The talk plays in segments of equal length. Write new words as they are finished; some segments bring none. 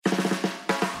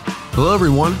Hello,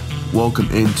 everyone. Welcome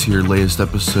into your latest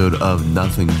episode of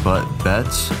Nothing But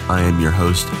Bets. I am your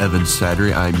host, Evan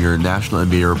Sadri. I am your national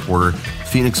NBA reporter,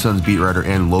 Phoenix Suns beat writer,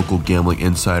 and local gambling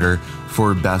insider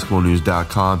for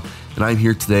basketballnews.com. And I'm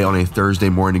here today on a Thursday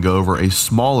morning to go over a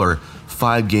smaller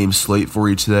 5-game slate for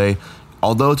you today.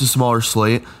 Although it's a smaller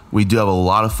slate, we do have a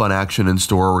lot of fun action in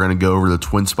store. We're going to go over the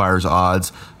TwinSpires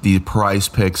odds, the Prize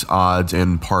Picks odds,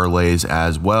 and parlays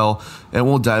as well. And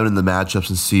we'll dive into the matchups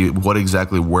and see what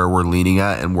exactly where we're leaning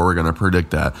at and where we're going to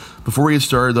predict at. Before we get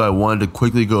started, though, I wanted to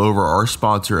quickly go over our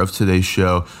sponsor of today's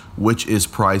show, which is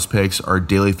Prize Picks, our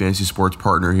daily fantasy sports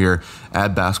partner here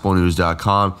at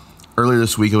basketballnews.com. Earlier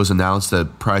this week, it was announced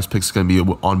that Prize Picks is going to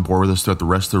be on board with us throughout the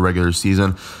rest of the regular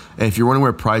season. And if you're wondering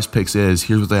where Prize Picks is,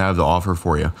 here's what they have to offer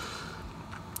for you.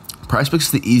 Prize Picks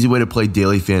is the easy way to play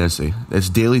daily fantasy. It's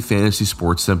daily fantasy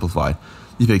sports simplified.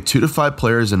 You pick 2 to 5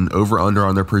 players and over-under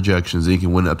on their projections, and you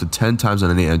can win up to 10 times on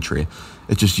any entry.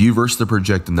 It's just you versus the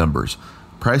projected numbers.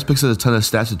 Prize Picks has a ton of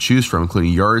stats to choose from,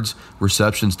 including yards,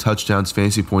 receptions, touchdowns,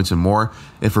 fantasy points, and more.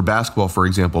 And for basketball, for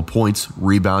example, points,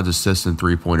 rebounds, assists, and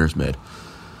three-pointers made.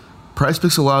 Prize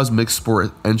Picks allows mixed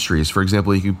sport entries. For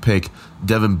example, you can pick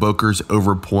Devin Booker's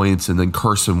over points and then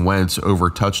Carson Wentz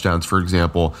over touchdowns, for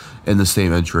example, in the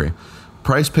same entry.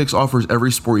 Prize Picks offers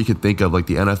every sport you can think of, like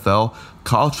the NFL,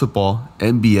 college football,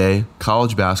 NBA,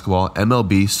 college basketball,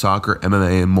 MLB, soccer,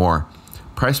 MMA, and more.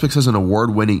 Prize Picks has an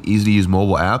award-winning, easy-to-use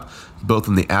mobile app, both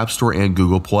in the App Store and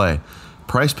Google Play.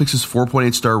 Prize Picks is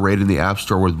 4.8 star rated in the App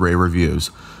Store with rave reviews.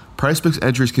 Prize Picks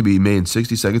entries can be made in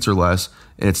 60 seconds or less,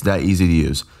 and it's that easy to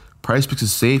use. Prize Picks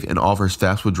is safe and offers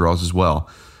fast withdrawals as well.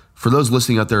 For those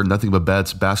listening out there, Nothing But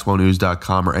Bets,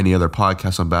 basketballnews.com, or any other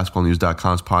podcast on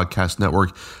basketballnews.com's podcast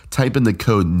network, type in the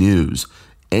code NEWS,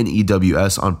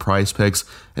 N-E-W-S, on Prize Picks,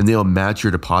 and they'll match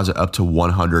your deposit up to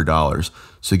 $100.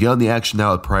 So get on the action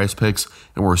now with Prize Picks,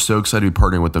 and we're so excited to be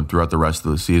partnering with them throughout the rest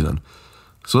of the season.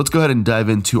 So let's go ahead and dive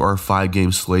into our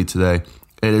 5-game slate today.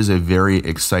 It is a very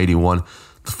exciting one.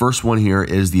 The first one here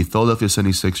is the Philadelphia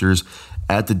 76ers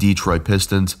at the Detroit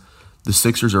Pistons. The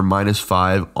Sixers are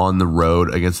 -5 on the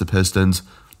road against the Pistons.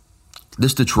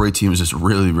 This Detroit team is just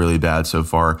really, really bad so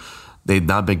far. They've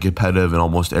not been competitive in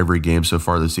almost every game so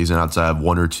far this season outside of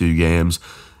 1 or 2 games.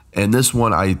 And this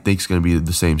one, I think, is going to be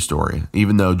the same story.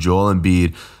 Even though Joel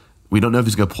Embiid, we don't know if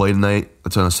he's going to play tonight.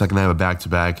 It's on the second night of a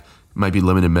back-to-back. It might be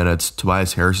limited minutes.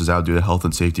 Tobias Harris is out due to health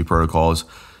and safety protocols.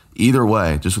 Either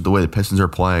way, just with the way the Pistons are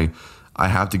playing, I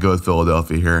have to go with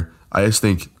Philadelphia here. I just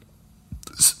think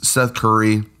Seth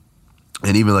Curry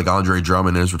and even like Andre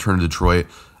Drummond in his return to Detroit,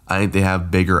 I think they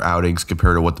have bigger outings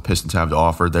compared to what the Pistons have to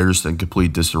offer. They're just in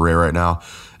complete disarray right now.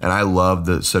 And I love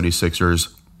the 76ers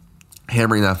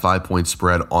hammering that 5-point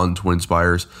spread on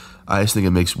TwinSpires. I just think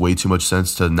it makes way too much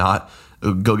sense to not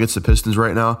go against the Pistons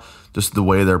right now, just the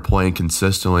way they're playing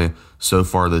consistently so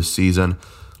far this season.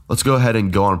 Let's go ahead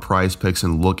and go on Prize Picks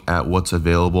and look at what's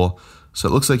available. So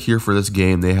it looks like here for this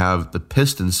game, they have the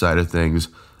Pistons side of things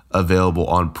available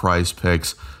on Prize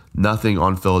Picks. Nothing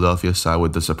on Philadelphia's side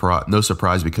with the no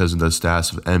surprise because of the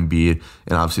stats of Embiid,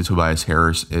 and obviously Tobias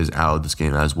Harris is out of this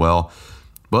game as well.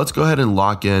 But let's go ahead and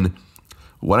lock in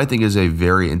what I think is a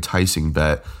very enticing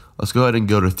bet. Let's go ahead and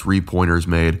go to 3-pointers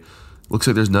made. Looks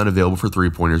like there's none available for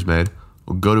 3-pointers made.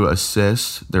 We'll go to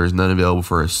assists. There's none available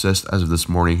for assists as of this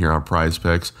morning here on Prize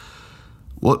Picks.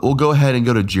 We'll go ahead and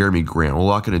go to Jeremy Grant. We'll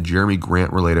lock in a Jeremy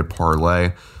Grant related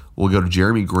parlay. We'll go to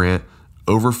Jeremy Grant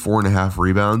over 4.5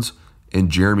 rebounds and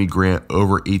Jeremy Grant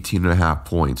over 18.5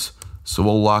 points. So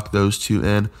we'll lock those two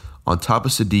in. On top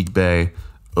of Saddiq Bey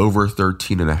over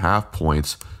 13.5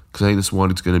 points, because I think this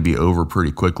one is going to be over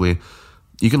pretty quickly.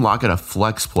 You can lock in a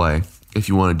flex play if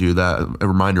you want to do that. A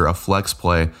reminder, a flex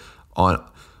play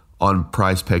on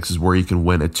Prize Picks is where you can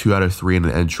win a 2 out of 3 in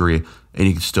an entry, and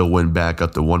you can still win back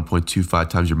up to 1.25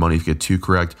 times your money if you get 2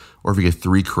 correct, or if you get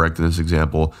 3 correct in this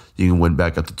example, you can win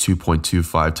back up to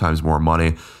 2.25 times more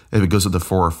money. If it goes up to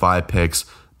 4 or 5 picks,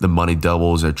 the money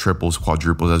doubles, it triples,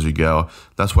 quadruples as you go.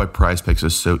 That's why Prize Picks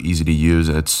is so easy to use,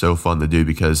 and it's so fun to do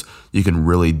because you can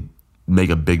really make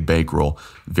a big bankroll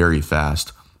very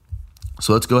fast.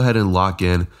 So let's go ahead and lock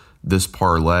in this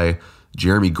parlay.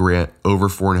 Jeremy Grant over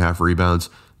 4.5 rebounds,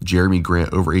 Jeremy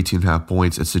Grant over 18.5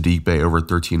 points, and Saddiq Bey over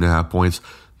 13.5 points.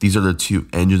 These are the two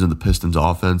engines of the Pistons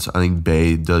offense. I think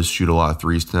Bey does shoot a lot of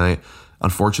threes tonight.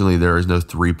 Unfortunately, there is no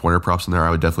 3-pointer props in there. I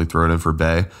would definitely throw it in for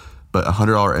Bey. But a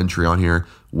 $100 entry on here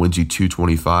wins you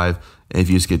 $225. And if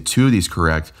you just get 2 of these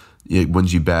correct, it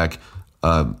wins you back,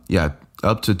 up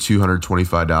to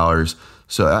 $225.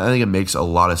 So I think it makes a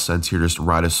lot of sense here just to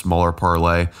ride a smaller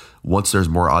parlay. Once there's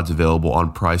more odds available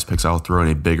on Prize Picks, I'll throw in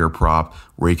a bigger prop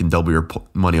where you can double your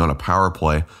money on a power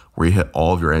play where you hit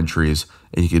all of your entries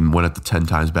and you can win up to 10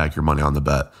 times back your money on the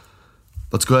bet.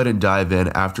 Let's go ahead and dive in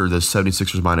after the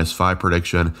 76ers -5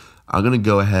 prediction. I'm going to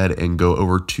go ahead and go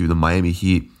over to the Miami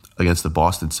Heat against the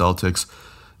Boston Celtics.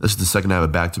 This is the second half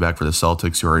of back-to-back for the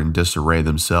Celtics, who are in disarray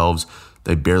themselves.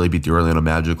 They barely beat the Orlando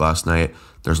Magic last night.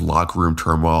 There's locker room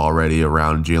turmoil already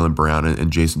around Jaylen Brown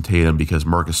and Jason Tatum because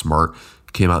Marcus Smart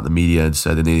came out in the media and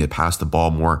said they need to pass the ball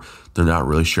more. They're not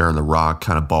really sharing the rock,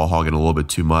 kind of ball hogging a little bit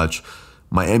too much.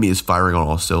 Miami is firing on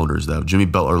all cylinders, though. Jimmy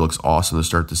Butler looks awesome to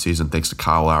start the season thanks to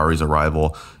Kyle Lowry's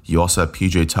arrival. You also have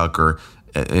PJ Tucker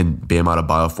and Bam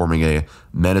Adebayo forming a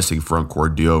menacing front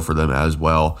court duo for them as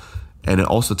well. And then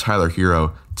also Tyler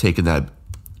Hero taking that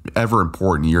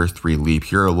ever-important year 3 leap.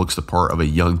 Hero looks the part of a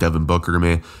young Devin Booker to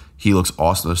me. He looks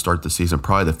awesome to start the season.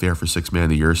 Probably the favorite for 6th man of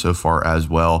the year so far as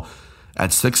well.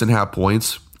 At 6.5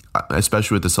 points,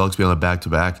 especially with the Celtics being on a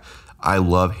back-to-back, I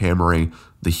love hammering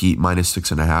the Heat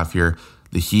 -6.5 here.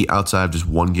 The Heat, outside of just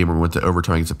one game where we went to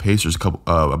overtime against the Pacers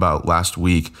about last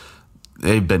week,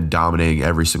 they've been dominating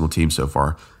every single team so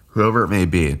far. Whoever it may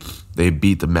be, they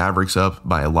beat the Mavericks up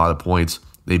by a lot of points.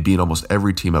 They beat almost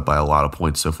every team up by a lot of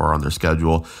points so far on their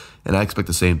schedule, and I expect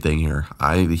the same thing here.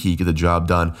 I think the Heat get the job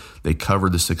done. They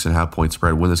covered the 6.5 point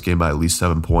spread, win this game by at least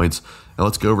 7 points. And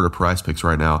let's go over to Prize Picks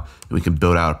right now, and we can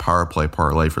build out a power play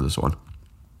parlay for this one.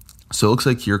 So it looks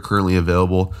like here currently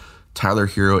available, Tyler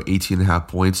Hero, 18.5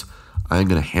 points. I'm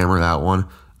going to hammer that one.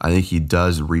 I think he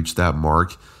does reach that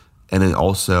mark. And then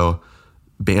also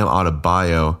Bam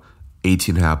Adebayo,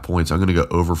 18.5 points. I'm going to go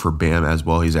over for Bam as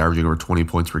well. He's averaging over 20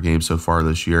 points per game so far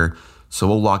this year. So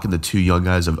we'll lock in the 2 young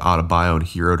guys of Adebayo and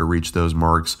Hero to reach those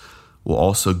marks. We'll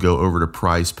also go over to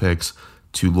Prize Picks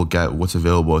to look at what's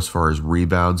available as far as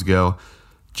rebounds go.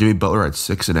 Jimmy Butler at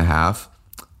 6.5.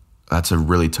 That's a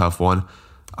really tough one.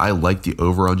 I like the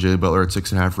over on Jimmy Butler at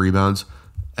 6.5 rebounds.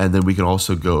 And then we can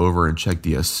also go over and check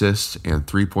the assists and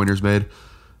 3-pointers made.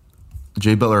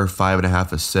 Jimmy Butler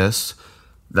 5.5 assists.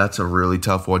 That's a really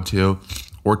tough one too.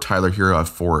 Or Tyler Hero at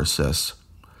 4 assists.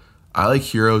 I like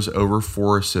Hero's over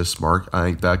 4 assists mark. I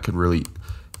think that could really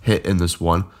hit in this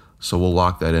one. So we'll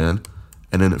lock that in.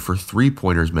 And then for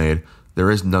 3-pointers made, there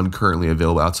is none currently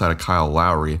available outside of Kyle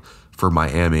Lowry for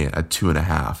Miami at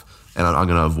 2.5. And I'm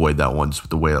going to avoid that one just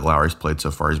with the way that Lowry's played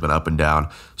so far. He's been up and down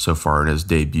so far in his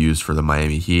debuts for the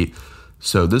Miami Heat.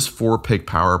 So this 4-pick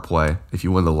power play, if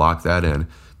you want to lock that in,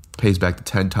 pays back to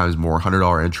 10 times more.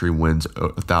 $100 entry wins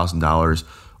 $1,000.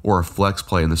 Or a flex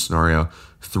play in this scenario,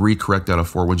 3 correct out of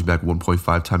 4 wins you back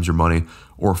 1.5 times your money.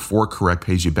 Or 4 correct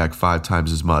pays you back 5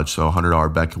 times as much. So a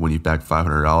 $100 bet can win you back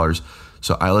 $500.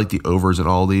 So I like the overs in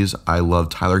all these. I love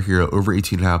Tyler Hero over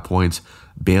 18.5 points.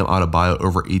 Bam Adebayo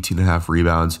over 18.5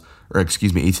 rebounds.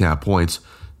 18.5 points.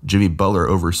 Jimmy Butler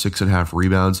over 6.5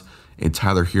 rebounds. And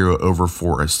Tyler Hero over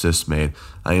 4 assists made.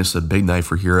 I think it's a big night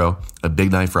for Hero, a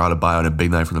big night for Adebayo, and a big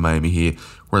night for the Miami Heat,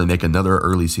 where they make another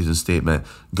early season statement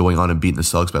going on and beating the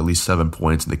Celtics by at least 7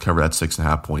 points, and they cover that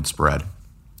 6.5 point spread.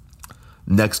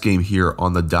 Next game here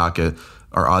on the docket,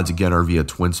 our odds again are via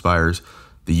TwinSpires.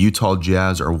 The Utah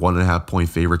Jazz are 1.5 point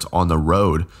favorites on the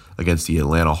road against the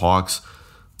Atlanta Hawks.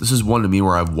 This is one to me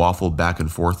where I've waffled back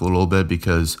and forth a little bit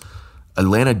because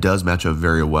Atlanta does match up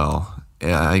very well.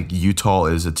 And I think Utah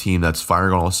is a team that's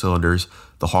firing on all cylinders.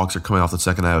 The Hawks are coming off the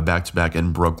second night of back-to-back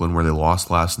in Brooklyn where they lost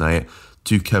last night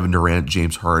to Kevin Durant,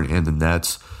 James Harden, and the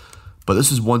Nets. But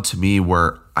this is one to me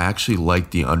where I actually like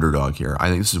the underdog here. I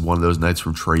think this is one of those nights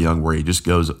from Trae Young where he just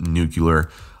goes nuclear.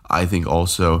 I think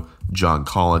also John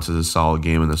Collins is a solid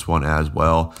game in this one as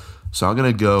well. So I'm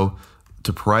going to go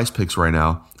to Prize Picks right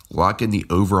now. Lock in the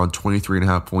over on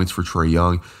 23.5 points for Trae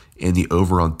Young and the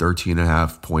over on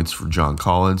 13.5 points for John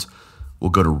Collins. We'll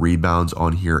go to rebounds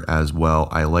on here as well.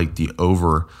 I like the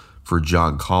over for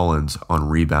John Collins on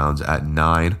rebounds at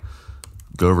 9.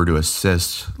 Go over to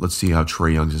assists. Let's see how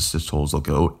Trae Young's assist totals look.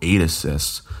 8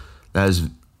 assists. That is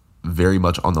very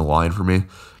much on the line for me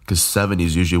because 7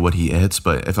 is usually what he hits.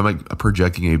 But if I'm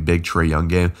projecting a big Trae Young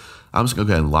game, I'm just going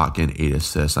to go ahead and lock in 8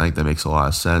 assists. I think that makes a lot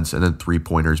of sense. And then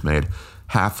 3-pointers made.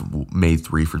 Half made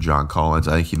 3 for John Collins.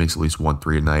 I think he makes at least 1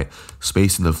 3 a night.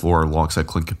 Spacing the floor alongside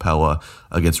Clint Capella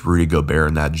against Rudy Gobert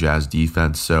in that Jazz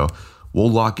defense. So we'll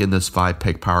lock in this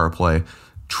 5-pick power play.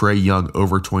 Trae Young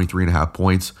over 23.5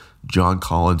 points. John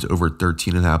Collins over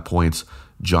 13.5 points.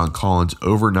 John Collins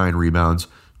over 9 rebounds.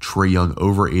 Trae Young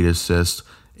over 8 assists.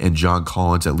 And John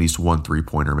Collins at least 1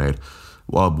 3-pointer made.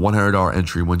 Well, $100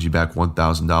 entry wins you back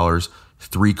 $1,000.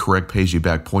 3 correct pays you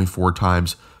back 0.4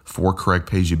 times. 4 correct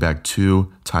pays you back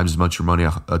 2 times as much your money,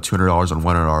 $200 on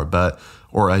 $100 bet.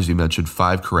 Or as you mentioned,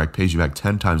 5 correct pays you back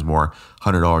 10 times more,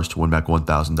 $100 to win back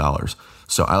 $1,000.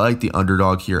 So I like the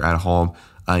underdog here at home.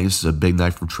 I think this is a big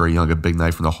night from Trae Young, a big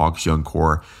night from the Hawks young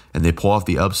core, and they pull off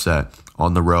the upset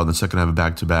on the road in the second half of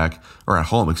back-to-back, or at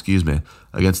home,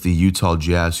 against the Utah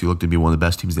Jazz, who look to be one of the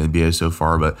best teams in the NBA so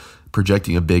far, but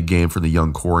projecting a big game for the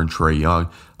young core and Trae Young.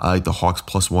 I like the Hawks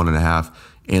plus 1.5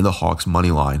 and the Hawks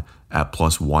money line at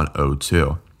plus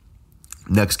 102.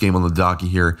 Next game on the docket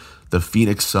here, the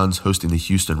Phoenix Suns hosting the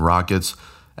Houston Rockets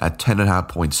at 10.5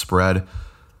 point spread.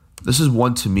 This is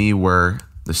one to me where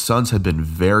the Suns have been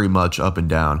very much up and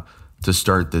down to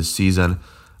start this season.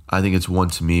 I think it's one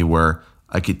to me where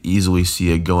I could easily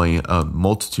see it going a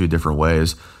multitude of different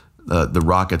ways. The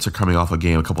Rockets are coming off a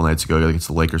game a couple nights ago against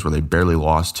the Lakers where they barely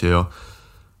lost to.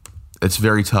 It's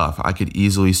very tough. I could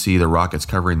easily see the Rockets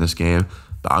covering this game,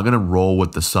 but I'm going to roll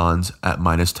with the Suns at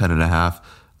minus 10.5.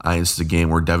 I think this is a game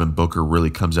where Devin Booker really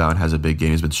comes out and has a big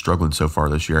game. He's been struggling so far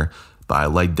this year, but I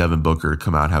like Devin Booker to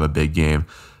come out and have a big game.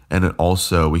 And then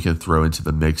also, we can throw into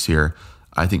the mix here,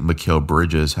 I think Mikal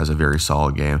Bridges has a very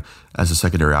solid game as a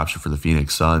secondary option for the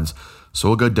Phoenix Suns. So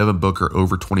we'll go Devin Booker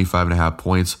over 25.5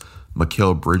 points,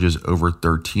 Mikal Bridges over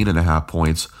 13.5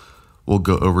 points. We'll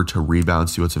go over to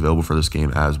rebounds, see what's available for this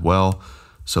game as well.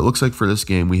 So it looks like for this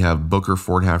game, we have Booker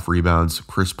 4.5 rebounds,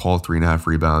 Chris Paul 3.5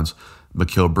 rebounds,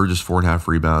 Mikal Bridges 4.5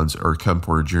 rebounds, or Kevin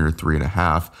Porter Jr.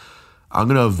 3.5. I'm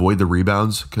going to avoid the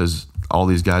rebounds because all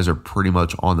these guys are pretty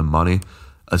much on the money.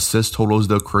 Assist totals,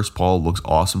 though, Chris Paul looks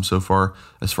awesome so far.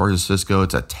 As far as assists go,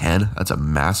 it's at 10. That's a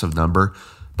massive number.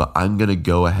 But I'm going to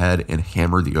go ahead and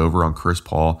hammer the over on Chris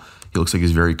Paul. He looks like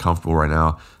he's very comfortable right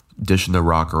now, dishing the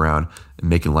rock around and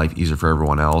making life easier for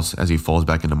everyone else as he falls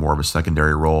back into more of a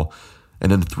secondary role.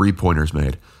 And then the three-pointers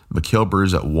made. Mikal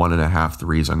Bridges at 1.5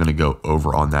 threes. I'm going to go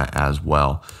over on that as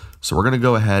well. So we're going to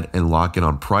go ahead and lock in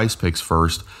on Prize Picks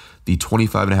first. The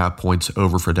 25.5 points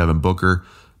over for Devin Booker.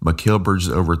 Mikal Bridges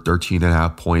over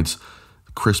 13.5 points.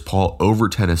 Chris Paul over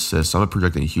 10 assists. I'm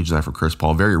projecting a huge night for Chris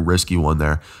Paul. Very risky one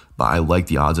there, but I like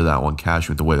the odds of that one cash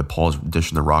with the way that Paul's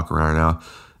dishing the rock around now.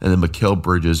 And then Mikal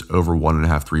Bridges over 1.5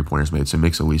 3-pointers made, so it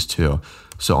makes at least 2.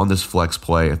 So on this flex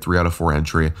play, a 3 out of 4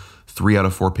 entry, 3 out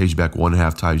of 4 pays you back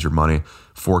 1.5 times your money,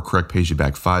 4 correct pays you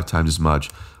back 5 times as much.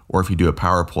 Or if you do a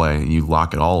power play and you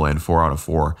lock it all in, 4 out of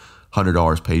 4,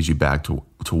 $100 pays you back to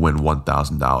win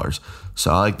 $1,000. So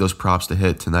I like those props to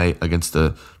hit tonight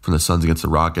from the Suns against the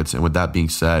Rockets. And with that being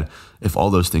said, if all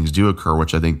those things do occur,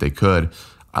 which I think they could,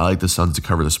 I like the Suns to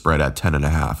cover the spread at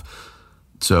 10.5.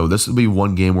 So this will be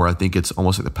one game where I think it's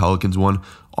almost like the Pelicans one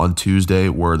on Tuesday,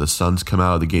 where the Suns come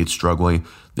out of the gate struggling.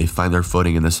 They find their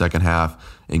footing in the second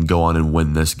half and go on and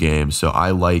win this game. So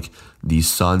I like the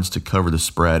Suns to cover the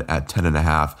spread at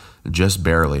 10.5, just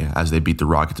barely, as they beat the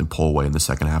Rockets and pull away in the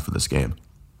second half of this game.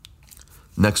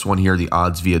 Next one here, the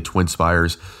odds via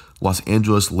TwinSpires. Los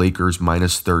Angeles Lakers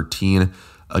minus 13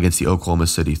 against the Oklahoma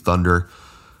City Thunder.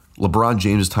 LeBron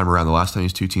James' time around, the last time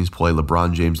these two teams played,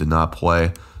 LeBron James did not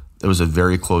play. It was a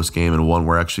very close game and one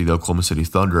where actually the Oklahoma City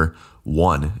Thunder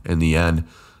won in the end.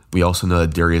 We also know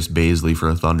that Darius Bazley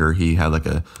for the Thunder, he had like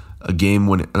a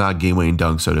not game-winning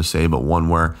dunk, so to say, but one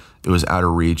where it was out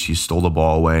of reach. He stole the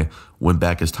ball away, went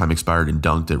back as time expired and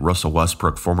dunked it. Russell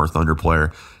Westbrook, former Thunder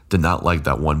player, did not like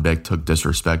that one bit, took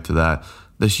disrespect to that.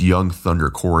 This young Thunder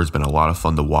core has been a lot of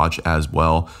fun to watch as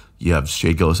well. You have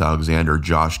Shai Gilgeous-Alexander,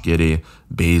 Josh Giddey,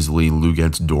 Bazley,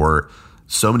 Luguentz Dort.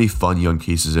 So many fun young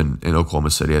pieces in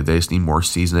Oklahoma City. They just need more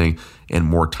seasoning and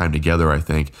more time together, I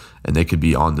think, and they could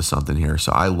be on to something here.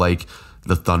 So I like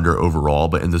the Thunder overall,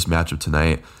 but in this matchup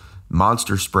tonight,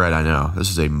 monster spread, I know. This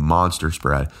is a monster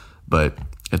spread, but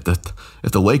if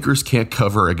the Lakers can't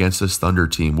cover against this Thunder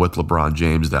team with LeBron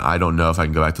James, then I don't know if I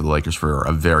can go back to the Lakers for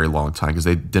a very long time, because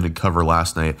they didn't cover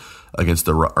last night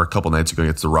or a couple nights ago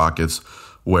against the Rockets,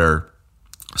 where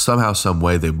somehow, some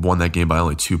way, they won that game by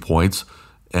only 2 points,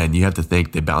 and you have to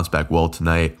think they bounced back well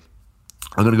tonight.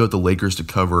 I'm going to go with the Lakers to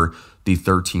cover the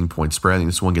 13-point spread. I think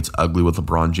this one gets ugly with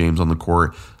LeBron James on the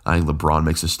court. I think LeBron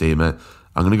makes a statement.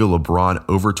 I'm going to go LeBron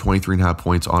over 23.5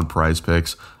 points on Prize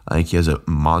Picks. I think he has a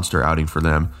monster outing for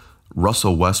them.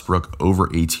 Russell Westbrook over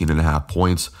 18.5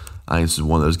 points. I think this is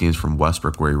one of those games from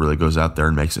Westbrook where he really goes out there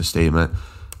and makes a statement.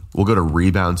 We'll go to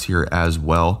rebounds here as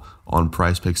well on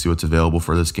Prize Picks, see what's available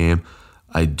for this game.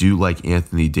 I do like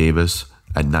Anthony Davis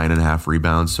at 9.5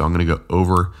 rebounds, so I'm going to go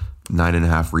over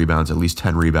 9.5 rebounds, at least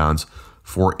 10 rebounds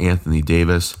for Anthony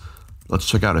Davis. Let's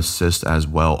check out assists as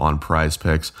well on Prize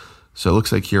Picks. So it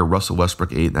looks like here, Russell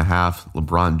Westbrook 8.5,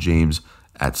 LeBron James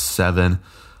at 7.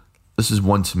 This is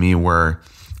one to me where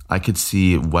I could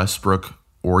see Westbrook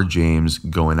or James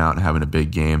going out and having a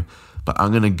big game, but I'm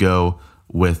going to go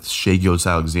with Shai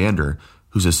Gilgeous-Alexander,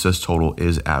 whose assist total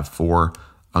is at 4.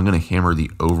 I'm going to hammer the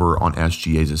over on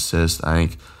SGA's assist. I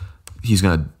think he's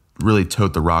going to really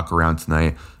tote the rock around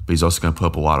tonight, but he's also going to put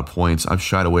up a lot of points. I've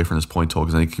shied away from this point total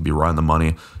because I think it could be right on the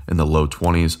money in the low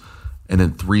 20s. And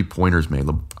then 3-pointers made.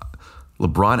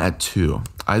 LeBron at 2.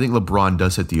 I think LeBron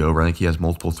does hit the over. I think he has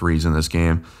multiple threes in this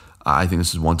game. I think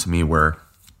this is one to me where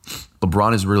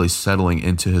LeBron is really settling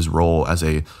into his role as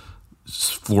a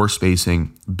floor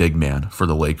spacing big man for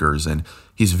the Lakers, and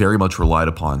he's very much relied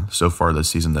upon so far this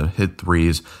season to hit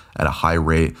threes at a high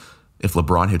rate. If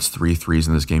LeBron hits 3 threes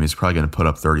in this game, he's probably going to put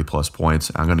up 30-plus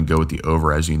points. I'm going to go with the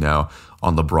over, as you know,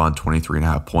 on LeBron,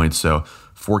 23.5 points. So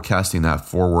forecasting that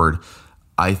forward,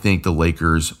 I think the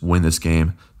Lakers win this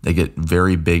game. They get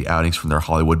very big outings from their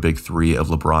Hollywood big three of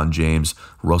LeBron James,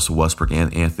 Russell Westbrook,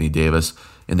 and Anthony Davis,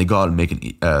 and they go out and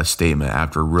make a statement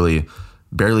after really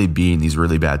barely beating these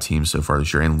really bad teams so far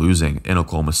this year and losing in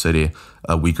Oklahoma City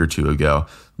a week or two ago.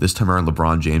 This time around,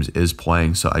 LeBron James is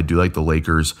playing, so I do like the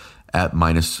Lakers at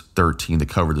minus 13 to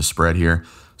cover the spread here.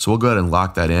 So we'll go ahead and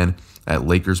lock that in at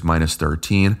Lakers minus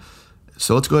 13.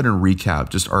 So let's go ahead and recap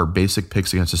just our basic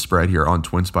picks against the spread here on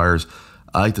TwinSpires.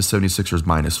 I like the 76ers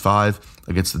minus 5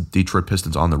 against the Detroit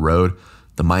Pistons on the road.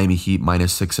 The Miami Heat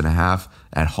minus 6.5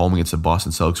 at home against the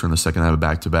Boston Celtics in the second half of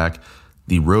back-to-back.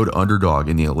 The road underdog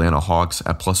in the Atlanta Hawks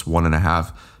at plus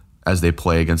 1.5 as they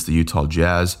play against the Utah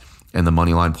Jazz, and the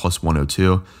money line plus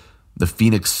 102. The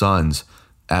Phoenix Suns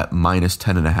at minus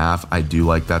 10.5. I do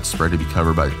like that spread to be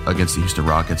covered by against the Houston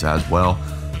Rockets as well.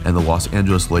 And the Los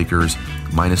Angeles Lakers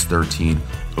minus 13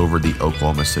 over the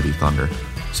Oklahoma City Thunder.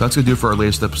 So that's going to do it for our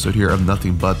latest episode here of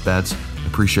Nothing But Bets.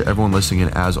 Appreciate everyone listening in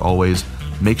as always.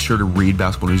 Make sure to read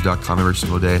basketballnews.com every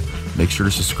single day. Make sure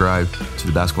to subscribe to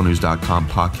the basketballnews.com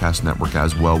podcast network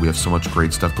as well. We have so much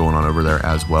great stuff going on over there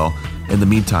as well. In the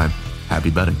meantime, happy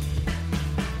betting.